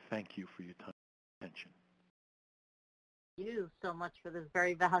 And I thank you for your time and attention. Thank you so much for this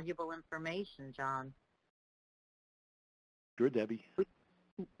very valuable information, John. Sure, Debbie.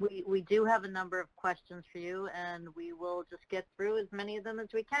 We do have a number of questions for you, and we will just get through as many of them as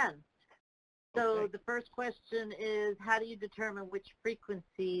we can. So Okay. the first question is, how do you determine which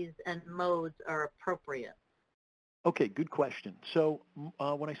frequencies and modes are appropriate? Okay, good question. So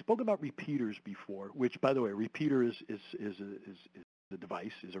when I spoke about repeaters before, which, by the way, a repeater is a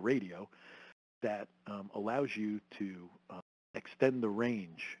device, is a radio that allows you to extend the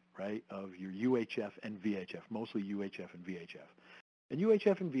range, right, of your UHF and VHF, mostly UHF and VHF. And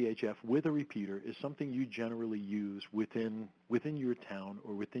UHF and VHF with a repeater is something you generally use within your town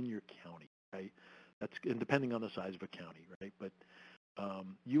or within your county, right? That's, and depending on the size of a county, right? But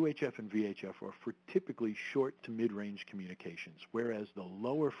UHF and VHF are for typically short to mid-range communications, whereas the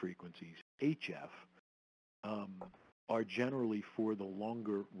lower frequencies, HF, are generally for the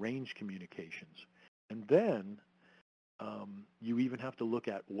longer range communications. And then you even have to look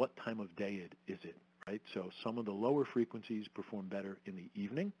at what time of day is it, right? So some of the lower frequencies perform better in the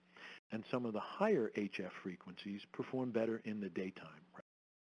evening, and some of the higher HF frequencies perform better in the daytime. Right?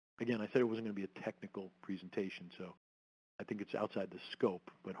 Again, I said it wasn't going to be a technical presentation, so I think it's outside the scope,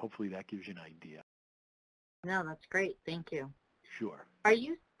 but hopefully that gives you an idea. No, that's great. Thank you. Sure. Are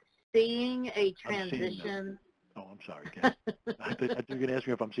you seeing a transition? Oh, I'm sorry. Go ahead. I thought you were going to ask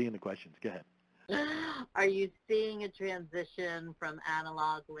me if I'm seeing the questions. Go ahead. Are you seeing a transition from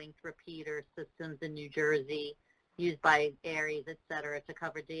analog linked repeater systems in New Jersey used by Aries, et cetera, to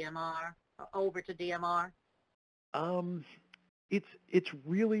cover DMR, over to DMR? It's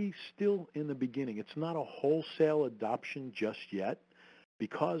really still in the beginning. It's not a wholesale adoption just yet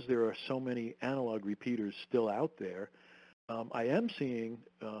because there are so many analog repeaters still out there. I am seeing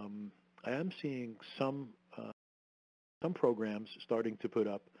some programs starting to put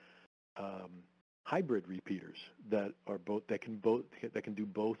up hybrid repeaters that can do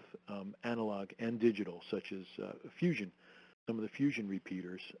both analog and digital, such as fusion, some of the fusion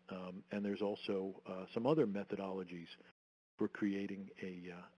repeaters, and there's also some other methodologies for creating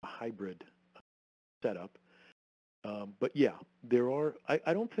a hybrid setup. But yeah, there are,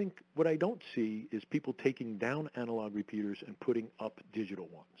 I don't think, what I don't see is people taking down analog repeaters and putting up digital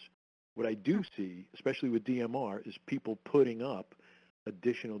ones. What I do see, especially with DMR, is people putting up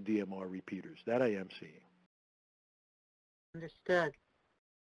additional DMR repeaters. That I am seeing. Understood.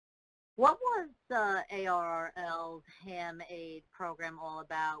 What was ARRL's Ham Aid program all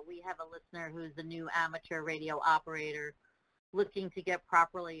about? We have a listener who's a new amateur radio operator looking to get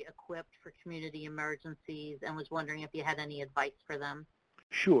properly equipped for community emergencies and was wondering if you had any advice for them.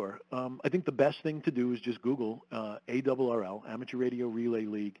 Sure. I think the best thing to do is just Google ARRL, Amateur Radio Relay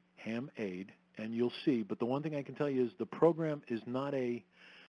League, Ham Aid, and you'll see. But the one thing I can tell you is the program is not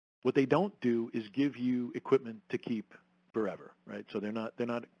what they don't do is give you equipment to keep forever, right? So they're not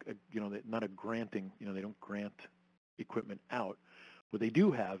not a granting, they don't grant equipment out. What they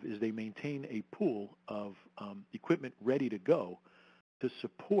do have is they maintain a pool of equipment ready to go to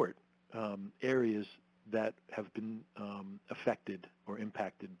support areas that have been affected or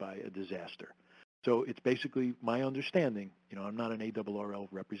impacted by a disaster. So it's basically my understanding, I'm not an ARRL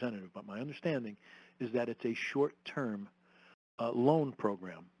representative, but my understanding is that it's a short-term loan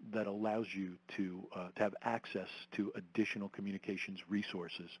program that allows you to have access to additional communications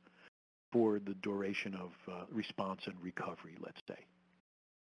resources for the duration of response and recovery, let's say.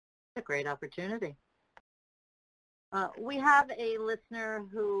 A great opportunity. We have a listener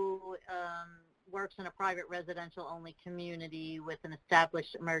who works in a private residential-only community with an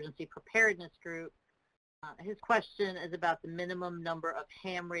established emergency preparedness group. His question is about the minimum number of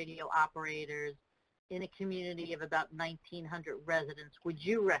ham radio operators in a community of about 1,900 residents. Would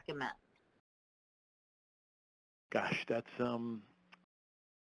you recommend? Gosh, that's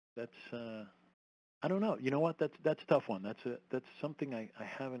I don't know. You know what? That's a tough one. That's something I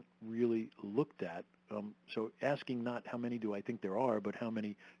haven't really looked at. So asking not how many do I think there are, but how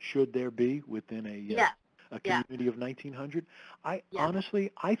many should there be within a community of 1,900?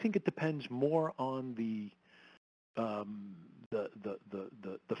 Honestly, I think it depends more on the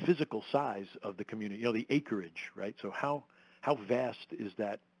physical size of the community, the acreage, right? So how vast is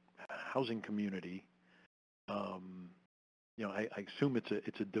that housing community? I assume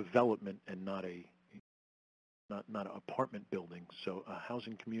it's a development and not an apartment building. So a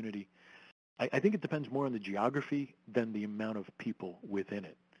housing community, I think it depends more on the geography than the amount of people within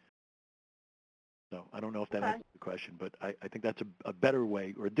it. So I don't know if that answers the question, but I think that's a better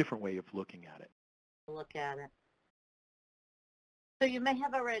way or a different way of looking at it. Look at it. So you may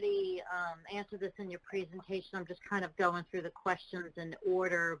have already answered this in your presentation. I'm just kind of going through the questions in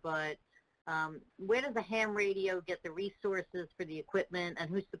order, but where does the ham radio get the resources for the equipment, and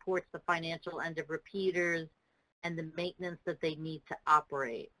who supports the financial end of repeaters and the maintenance that they need to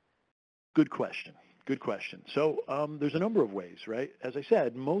operate? Good question. Good question. So there's a number of ways, right? As I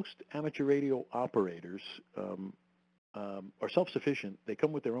said, most amateur radio operators are self-sufficient. They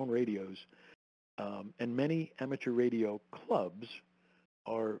come with their own radios, and many amateur radio clubs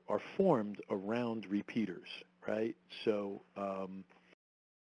are formed around repeaters, right? So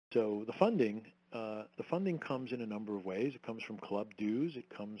the funding comes in a number of ways. It comes from club dues. It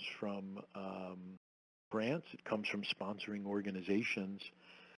comes from grants. It comes from sponsoring organizations.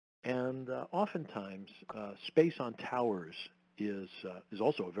 And oftentimes, space on towers is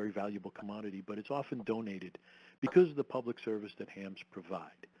also a very valuable commodity, but it's often donated because of the public service that hams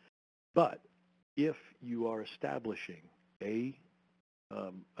provide. But if you are establishing an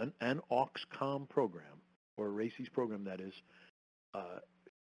AUXCOM program, or a RACES program that is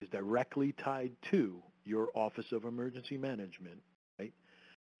directly tied to your Office of Emergency Management, right?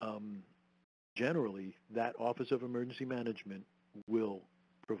 Generally, that Office of Emergency Management will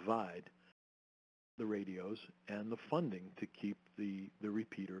provide the radios and the funding to keep the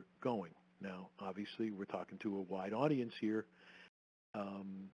repeater going. Now, obviously, we're talking to a wide audience here.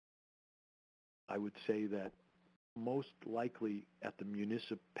 I would say that most likely at the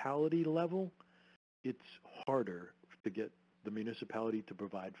municipality level, it's harder to get the municipality to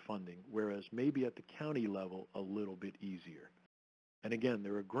provide funding, whereas maybe at the county level, a little bit easier. And again,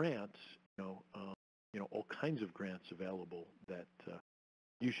 there are grants, all kinds of grants available that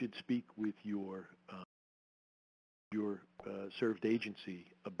you should speak with your served agency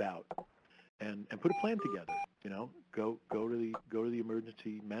about, and put a plan together. Go to the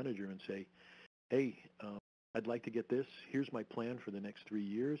emergency manager and say, hey, I'd like to get this. Here's my plan for the next 3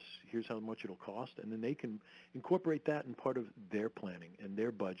 years. Here's how much it'll cost, and then they can incorporate that in part of their planning and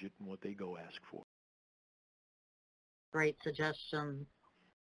their budget and what they go ask for. Great suggestion.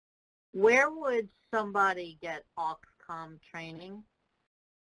 Where would somebody get AUXCOM training?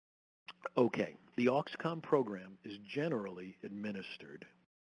 Okay, the AUXCOM program is generally administered,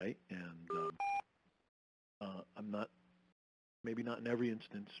 right? And I'm not, maybe not in every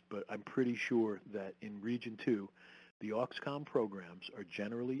instance, but I'm pretty sure that in Region 2, the AUXCOM programs are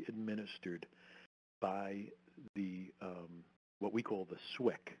generally administered by the what we call the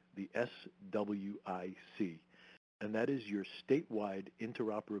SWIC, the SWIC, and that is your statewide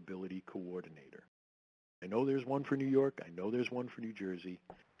interoperability coordinator. I know there's one for New York. I know there's one for New Jersey.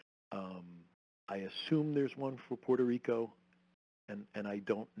 I assume there's one for Puerto Rico, and I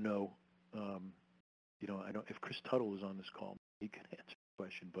don't know. I don't. If Chris Tuttle is on this call, he can answer the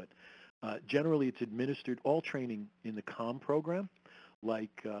question. But generally, it's administered all training in the COM program,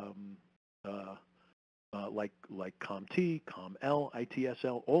 like COMT, COML,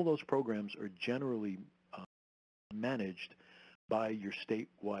 ITSL. All those programs are generally managed by your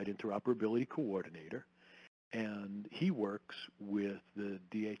statewide interoperability coordinator, and he works with the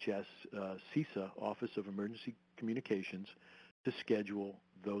DHS CISA, Office of Emergency Communications, to schedule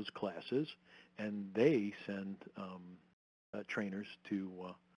those classes, and they send trainers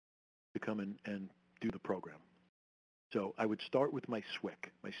to come in and do the program. So I would start with my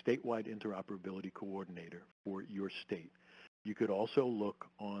SWIC, my statewide interoperability coordinator for your state. You could also look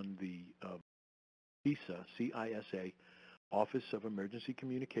on the CISA, CISA, Office of Emergency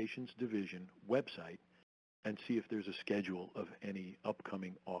Communications Division website and see if there's a schedule of any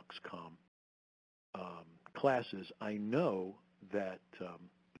upcoming AUXCOM classes. I know that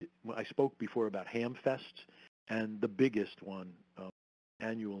I spoke before about HamFests, and the biggest one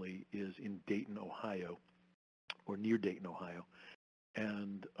annually is in Dayton, Ohio, or near Dayton, Ohio.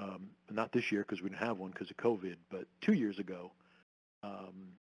 And not this year because we didn't have one because of COVID, but 2 years ago,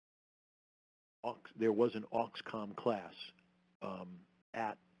 there was an AUXCOM class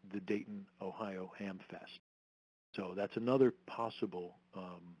at the Dayton, Ohio HamFest. So that's another possible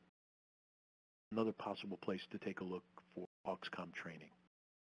place to take a look for AUXCOM training.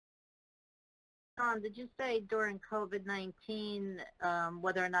 Did you say during COVID-19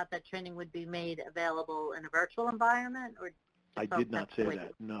 whether or not that training would be made available in a virtual environment, or? I did not say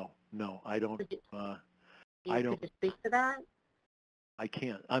that. No, I don't. Could you speak to that? I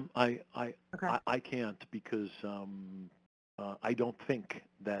can't. Okay. I can't because I don't think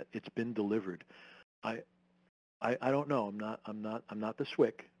that it's been delivered. I don't know. I'm not the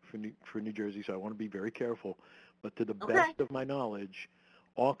SWIC for New Jersey, so I want to be very careful. But to the best of my knowledge,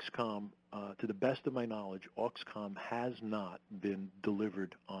 AUXCOM, AUXCOM has not been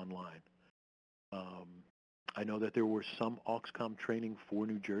delivered online. I know that there were some AUXCOM training for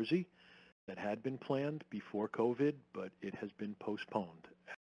New Jersey that had been planned before COVID, but it has been postponed.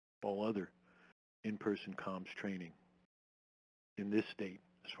 All other in-person comms training in this state,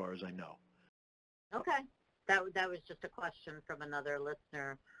 as far as I know. Okay. That was just a question from another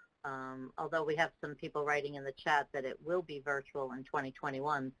listener. Although we have some people writing in the chat that it will be virtual in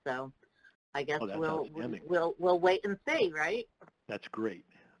 2021, so I guess we'll wait and see, right? That's great.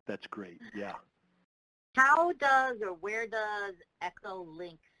 That's great. Yeah. How does or where does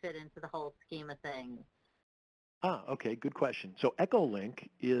EchoLink fit into the whole scheme of things? Okay, good question. So EchoLink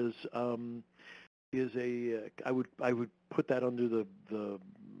is a I would put that under the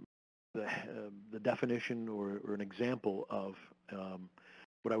definition or an example of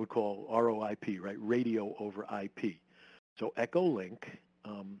what I would call ROIP, right? Radio over IP. So EchoLink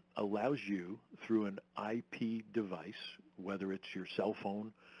allows you through an IP device, whether it's your cell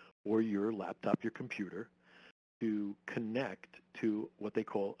phone or your laptop, your computer, to connect to what they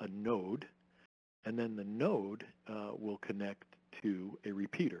call a node, and then the node will connect to a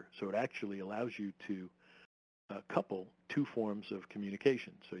repeater. So it actually allows you to couple two forms of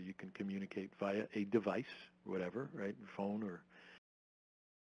communication. So you can communicate via a device, whatever, right, phone or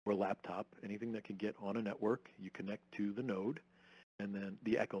laptop, anything that can get on a network. You connect to the node, and then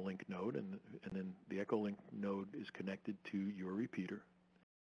the EchoLink node, and then the EchoLink node is connected to your repeater,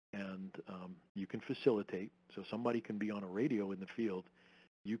 and you can facilitate. So somebody can be on a radio in the field,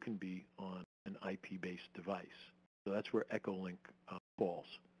 you can be on an IP-based device. So that's where EchoLink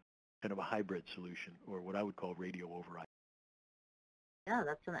falls, kind of a hybrid solution, or what I would call radio over IP. Yeah,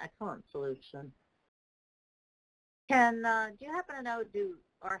 that's an excellent solution. Do you happen to know,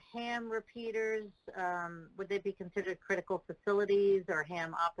 are ham repeaters, would they be considered critical facilities, or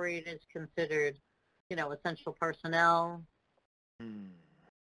ham operators considered, essential personnel?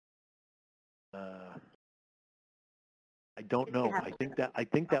 I don't know. I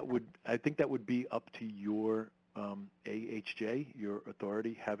think that would be up to your AHJ, your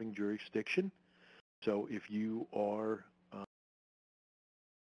authority having jurisdiction. So if you are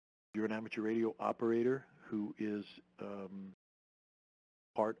you're an amateur radio operator who is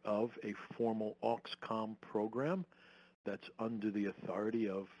part of a formal AUXCOM program, that's under the authority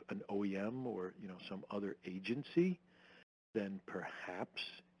of an OEM or, some other agency, then perhaps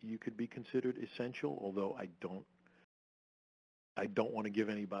you could be considered essential, although I don't want to give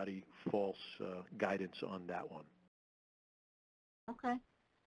anybody false guidance on that one. Okay.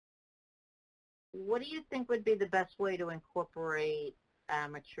 What do you think would be the best way to incorporate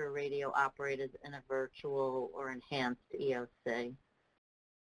amateur radio operators in a virtual or enhanced EOC?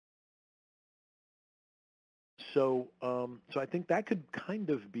 So I think that could kind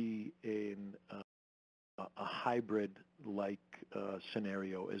of be a hybrid-like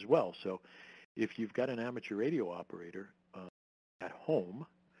scenario as well. So if you've got an amateur radio operator at home,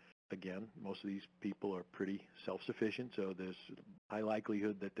 again, most of these people are pretty self-sufficient, so there's high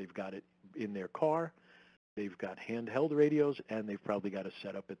likelihood that they've got it in their car, they've got handheld radios, and they've probably got a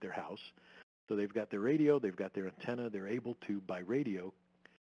setup at their house. So they've got their radio, they've got their antenna, they're able to, by radio,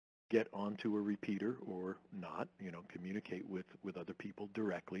 get onto a repeater or not, communicate with other people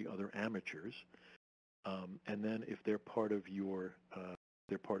directly, other amateurs. And then if they're part of your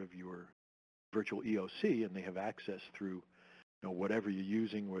virtual EOC and they have access through whatever you're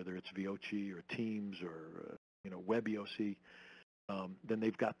using, whether it's VOC or Teams or Web EOC, then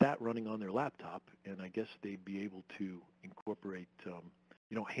they've got that running on their laptop, and I guess they'd be able to incorporate,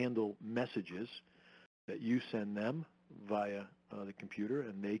 handle messages that you send them via the computer,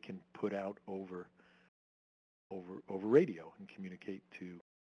 and they can put out over radio and communicate to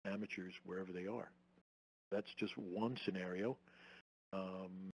amateurs wherever they are. That's just one scenario.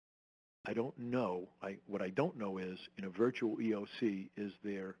 I don't know. What I don't know is, in a virtual EOC, is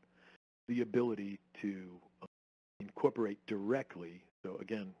there the ability to incorporate directly, so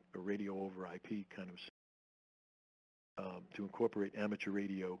again, a radio over IP kind of, to incorporate amateur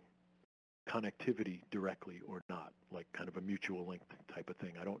radio connectivity directly or not, like kind of a mutual link type of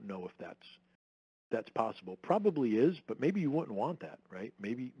thing. I don't know if that's possible. Probably is, but maybe you wouldn't want that, right?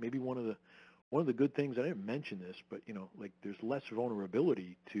 Maybe one of the good things, I didn't mention this, but like there's less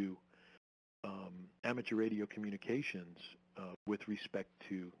vulnerability to amateur radio communications with respect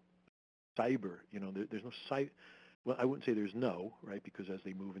to cyber. There's no cyber. Well, I wouldn't say there's no, right? Because as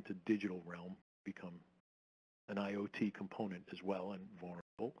they move into digital realm, become an IoT component as well and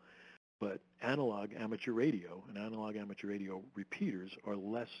vulnerable. But analog amateur radio and analog amateur radio repeaters are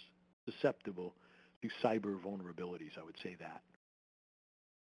less susceptible to cyber vulnerabilities. I would say that.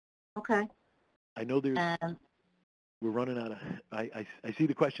 Okay. I know we're running out of, I see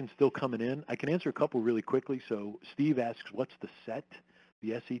the questions still coming in. I can answer a couple really quickly. So Steve asks, what's the SET?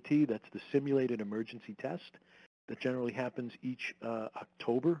 The SET, that's the Simulated Emergency Test. That generally happens each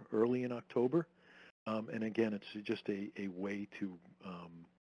October, early in October. And again, it's just a way to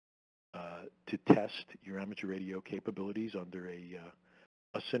test your amateur radio capabilities under a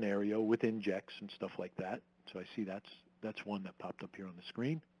scenario with injects and stuff like that. So I see that's one that popped up here on the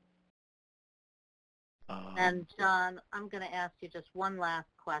screen. And John, I'm going to ask you just one last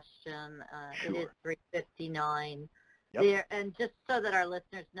question. Sure. It is 3:59. Yep. And just so that our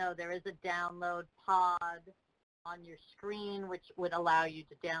listeners know, there is a download pod on your screen, which would allow you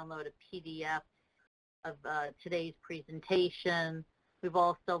to download a PDF of today's presentation. We've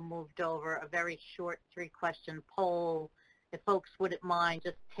also moved over a very short 3-question poll. If folks wouldn't mind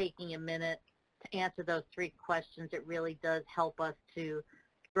just taking a minute to answer those 3 questions, it really does help us to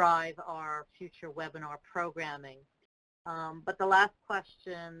drive our future webinar programming. But the last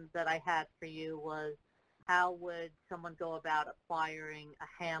question that I had for you was, how would someone go about acquiring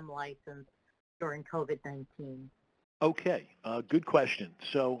a ham license during COVID-19? Okay, good question.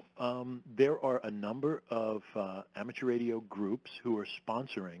 So there are a number of amateur radio groups who are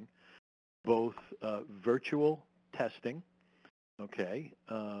sponsoring both virtual testing, okay,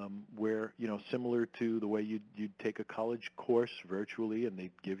 where, similar to the way you'd take a college course virtually and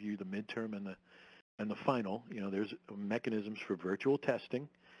they'd give you the midterm and the final, there's mechanisms for virtual testing.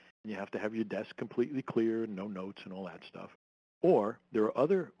 You have to have your desk completely clear, no notes and all that stuff. Or there are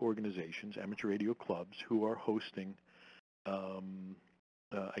other organizations, amateur radio clubs, who are hosting,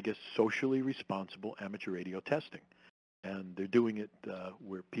 I guess, socially responsible amateur radio testing. And they're doing it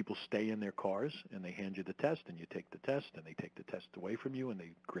where people stay in their cars and they hand you the test and you take the test and they take the test away from you and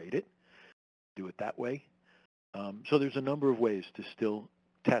they grade it. Do it that way. So there's a number of ways to still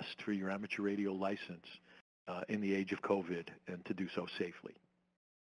test for your amateur radio license in the age of COVID and to do so safely.